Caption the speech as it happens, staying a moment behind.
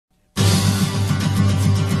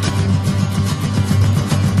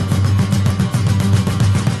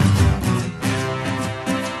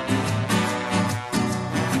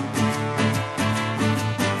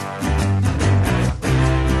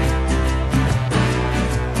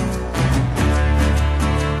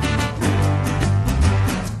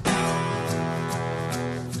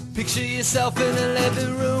yourself in a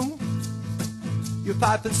living room, your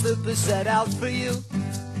pipe and slippers set out for you.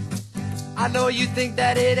 I know you think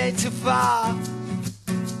that it ain't too far,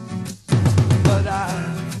 but I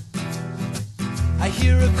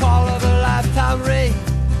hear a call of a lifetime ring,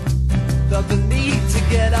 felt the need to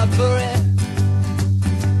get up for it.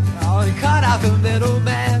 Oh, you cut out the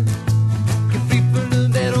middleman, you're free from the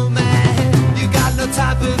middleman. You got no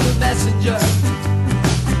time for the messenger,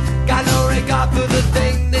 got no regard for the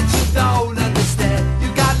thing that you don't understand. You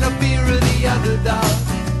got no fear of the underdog,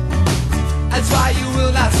 that's why you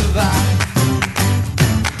will not survive.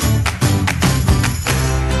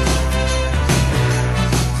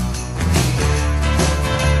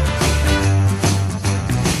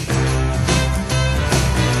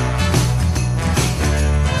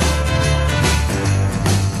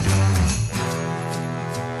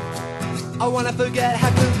 I wanna forget how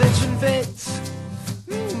convention fits,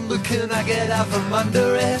 but can I get out from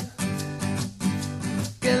under it?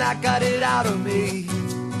 Can I got it out of me?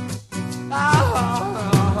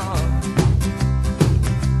 Oh.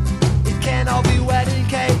 It can't all be wedding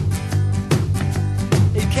cake,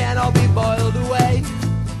 it can't all be boiled away.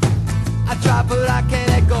 I try but I can't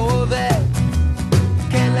let go of it,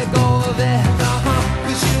 can't let go of it.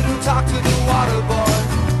 Cause you don't talk to the water boy,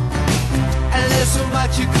 and there's so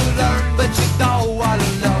much you could learn, but you don't wanna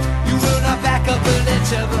know. You will not back up an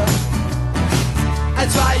inch of it,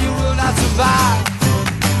 that's why you will not survive.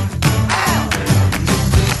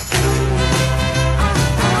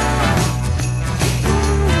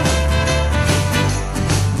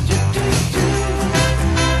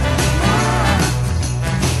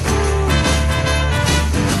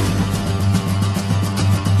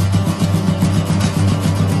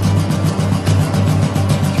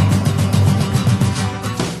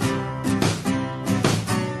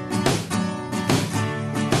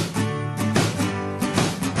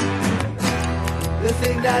 The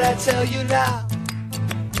thing that I tell you now,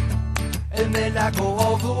 it may not go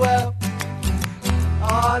over well.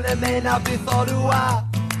 Oh, and it may not be thought a while,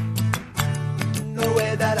 no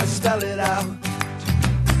way that I spell it out.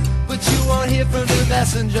 But you won't hear from the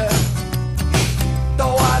messenger,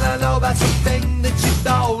 don't wanna know about something that you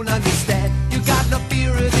don't understand. You got no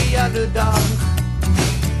fear of the underdog,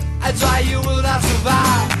 that's why you will not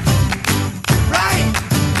survive. Right?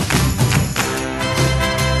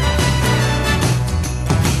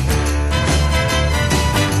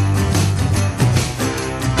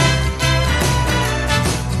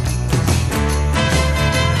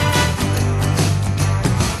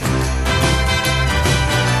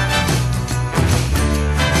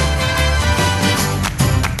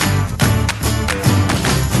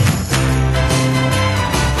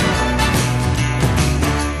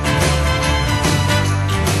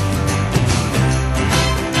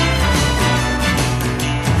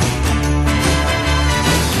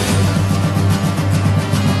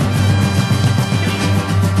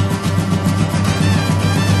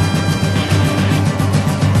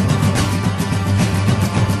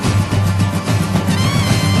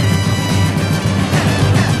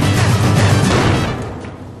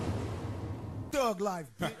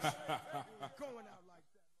 Life, bitch.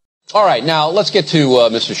 All right, now let's get to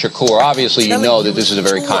Mr. Shakur. Obviously, you know that this is a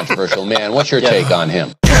very controversial man. What's your take on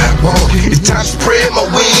him? It's time to spread my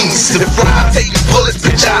wings to the fly, take bullets,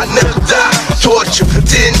 bitch, I'll never die. Torture for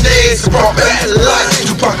 10 days, brought back to life.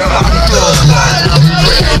 Tupac,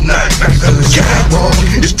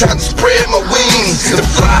 it's time to spread my wings to the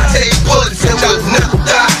fly, take bullets, and we'll never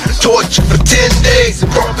die. Torture for 10 days,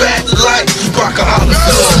 brought back to life. Tupac, I'm a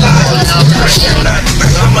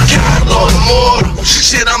outlaw, immortal.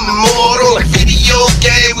 Shit, I'm immortal, like video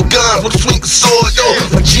game with guns, with a swing sword, yo.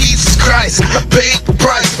 Like Jesus Christ, I paid the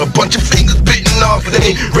price. A bunch of fingers bitten off, but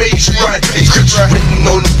they ain't raised right. Scripture written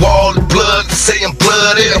on the wall, the blood, they say I'm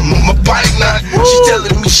blooded. I'm on my bike now. She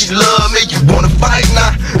telling me she love me, you wanna fight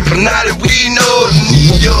now? But now that we know the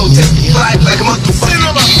Neo, take me flight like a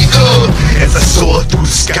motherfucking eagle. As I soar through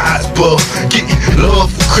the skies above, getting love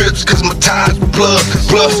for Crips, cause my ties were blood.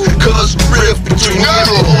 Plus, cause the rift between me and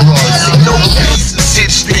the boys. Ain't no peace in the city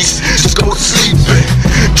streets, just go to sleep and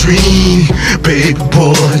dream, baby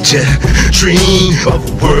boy, just dream of a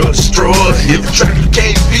world destroyed. If a tracker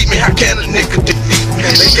can't beat me, how can a nigga defeat me?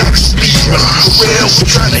 They got to speak, well, we're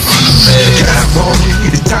trying to eat me.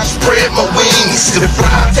 It's time to spread my wings to the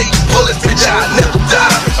fly, take bullets, bitch, I'll never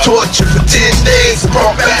die. Torture for 10 days,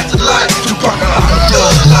 brought back to life. Tupac, I'm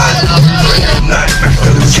alive.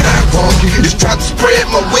 It's time to spread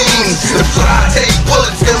my wings to the fly, take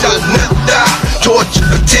bullets, and we'll never die. Torture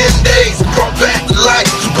for 10 days, brought back to life.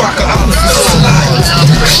 Tupac, I'm alive.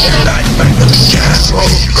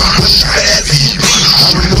 I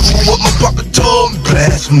remember what my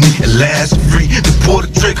last free to pull the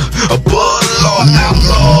trigger. A bud law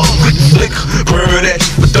outlaw with the flicker. Burn at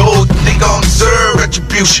you for those that think I'm deserve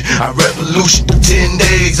retribution. Our revolution, 10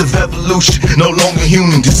 days of evolution. No longer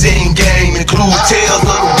human, the same game include tales of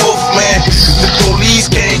the wolf man. Cause the police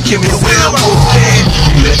can't kill me, the werewolf can.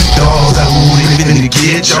 You let the dogs out who they finna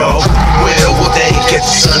get y'all. Werewolf, they ain't catch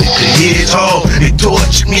the sun, they could hit y'all. They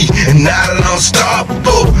tortured me, and now that I'm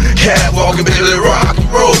unstoppable. Catwalking, Billy Rock and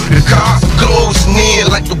roll. The cops are closing in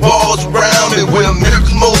like the walls around me. We're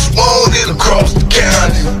America's most wanted across the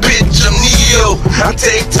county. Bitch, I'm Neo. I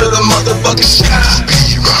take to the motherfucking sky.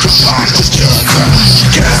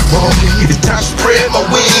 Catwalking, it's time to spread my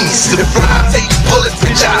wings to the fly. Take bullets,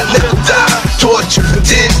 bitch, I never die. Torture for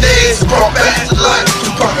 10 days, brought back to life.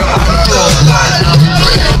 Tupac, I'm a bloodline.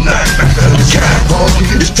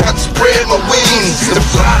 Catwalking, it's time to spread my wings to the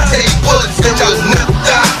fly. Take bullets, bitch, I never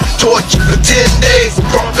die. Torture for 10 days,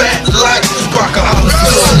 brought back to life. Tupac, I'm a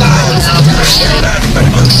bloodline.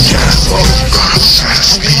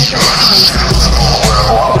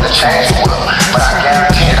 Change the world, but I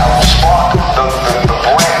guarantee I will spark the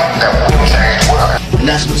brain that will change the world. And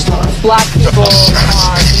that's what started. Black people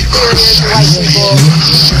are inferior to white people.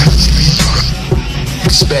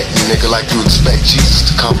 Expect me, nigga, like you expect Jesus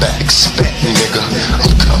to come back. Expect me, nigga,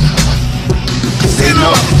 I'm coming. Say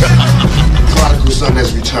no. Prodigal son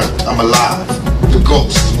has returned. I'm alive. The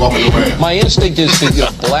ghost is walking around. My instinct is to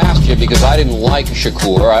blast you because I didn't like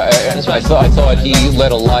Shakur. I thought he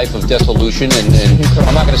led a life of dissolution, and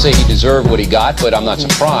I'm not going to say he deserved what he got, but I'm not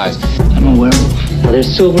surprised. I'm a werewolf. Well,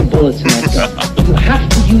 there's silver bullets in that gun. You have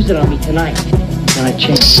to use it on me tonight. Then I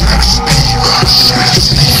change. It's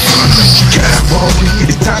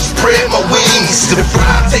time to spread my wings to the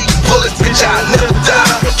fly. Take bullets, bitch, I never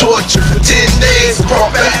die. Torture for 10 days,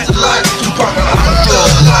 brought back to life. Tupac, I'm a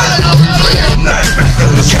bloodline.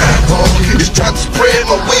 It's time to spread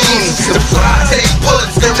my wings to the fly. Take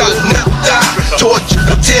bullets, bitch, I never die. Torture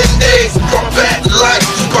for 10 days, brought back to life.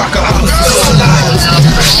 Tupac, I'm a bloodline.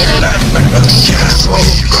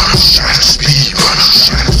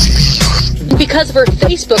 Because of her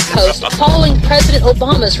Facebook post following President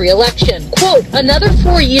Obama's re-election. Quote, another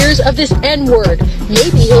 4 years of this N-word.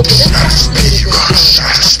 Maybe he'll get assassinated.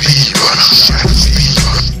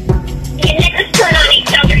 You niggas turn on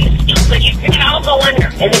each other, you stupid. You can all go under.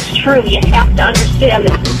 And it's true, you have to understand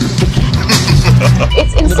it.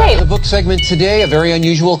 It's insane. The book segment today, a very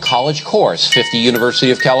unusual college course. 50 University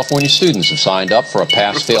of California students have signed up for a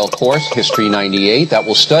pass-fail course, History 98, that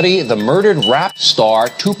will study the murdered rap star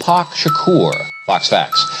Tupac Shakur. Fox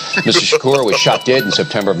Facts. Mr. Shakur was shot dead in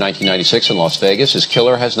September of 1996 in Las Vegas. His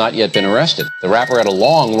killer has not yet been arrested. The rapper had a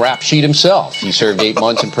long rap sheet himself. He served 8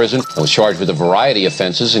 months in prison and was charged with a variety of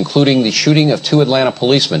offenses, including the shooting of 2 Atlanta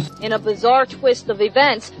policemen. In a bizarre twist of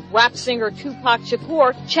events, rap singer Tupac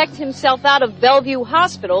Shakur checked himself out of Bellevue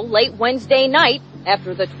Hospital late Wednesday night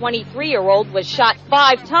after the 23-year-old was shot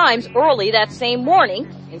 5 times early that same morning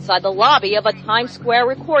inside the lobby of a Times Square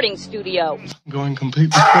recording studio. I'm going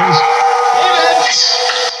completely crazy.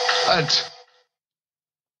 What?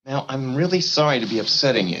 Now, I'm really sorry to be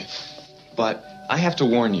upsetting you, but I have to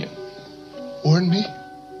warn you. Warn me?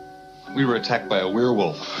 We were attacked by a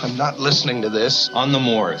werewolf. I'm not listening to this. On the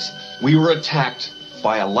moors. We were attacked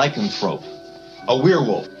by a lycanthrope. A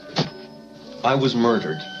werewolf. I was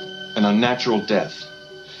murdered. An unnatural death.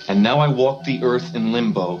 And now I walk the earth in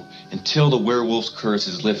limbo until the werewolf's curse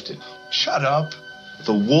is lifted. Shut up.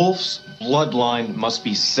 The wolf's bloodline must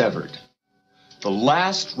be severed. The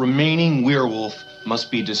last remaining werewolf must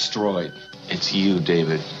be destroyed. It's you,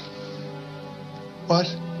 David. What?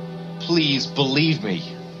 Please believe me.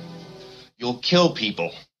 You'll kill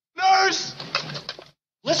people. Nurse!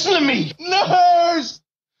 Listen to me! Nurse!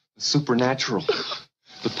 The supernatural.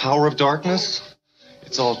 The power of darkness.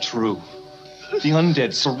 It's all true. The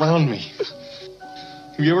undead surround me.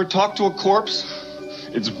 Have you ever talked to a corpse?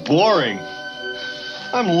 It's boring.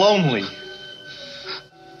 I'm lonely.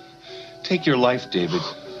 Take your life, David.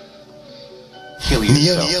 Kill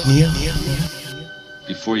yourself.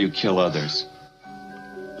 Before you kill others.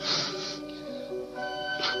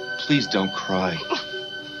 Please don't cry.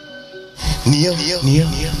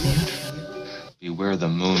 Beware the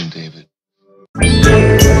moon, David.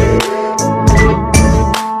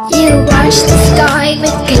 You watch the sky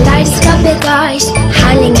with kaleidoscopic eyes,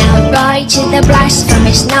 howling out right to the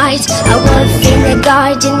blasphemous night. A wolf in the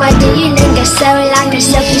garden, why do you linger so like a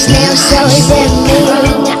silky snail? So the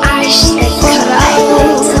moon ash that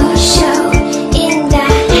little show in the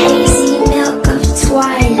hazy milk of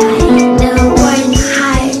twilight. No one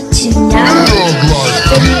had to know.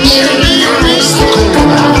 The moon ash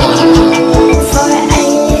for a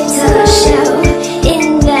little show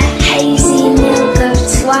in the hazy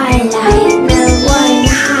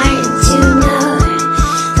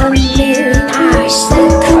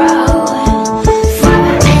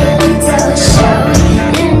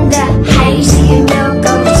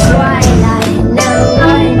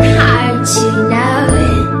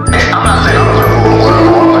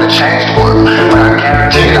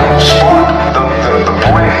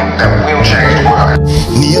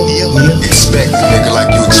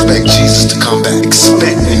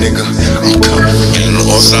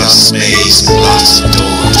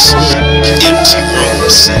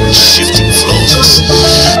shapes and shifting floors.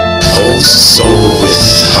 Holds a soul with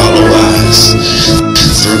hollow eyes.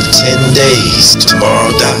 Through 10 days,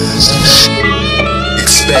 tomorrow dies.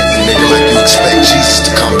 Expect me, nigga, like you expect Jesus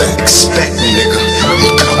to come back. Expect me, nigga,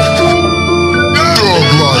 I'm coming. Dog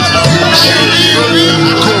life.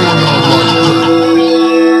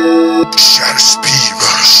 Shadow speed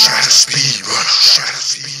runner, shadow speed runner, shadow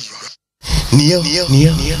speed runner.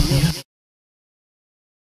 Neo.